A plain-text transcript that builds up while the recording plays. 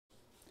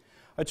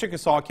A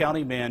Chickasaw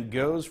County man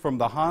goes from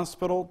the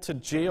hospital to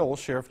jail.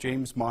 Sheriff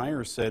James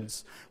Myers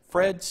says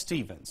Fred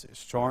Stevens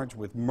is charged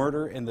with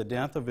murder in the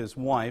death of his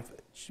wife,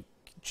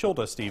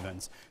 Childa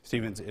Stevens.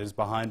 Stevens is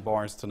behind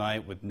bars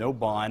tonight with no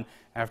bond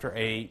after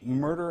a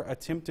murder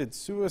attempted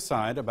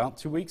suicide about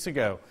 2 weeks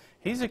ago.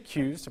 He's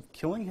accused of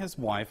killing his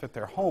wife at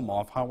their home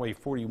off Highway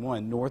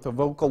 41 north of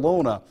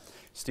Okolona.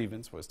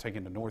 Stevens was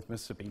taken to North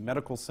Mississippi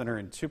Medical Center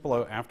in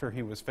Tupelo after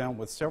he was found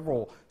with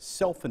several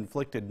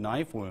self-inflicted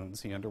knife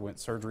wounds. He underwent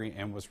surgery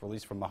and was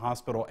released from the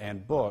hospital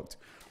and booked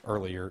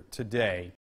earlier today.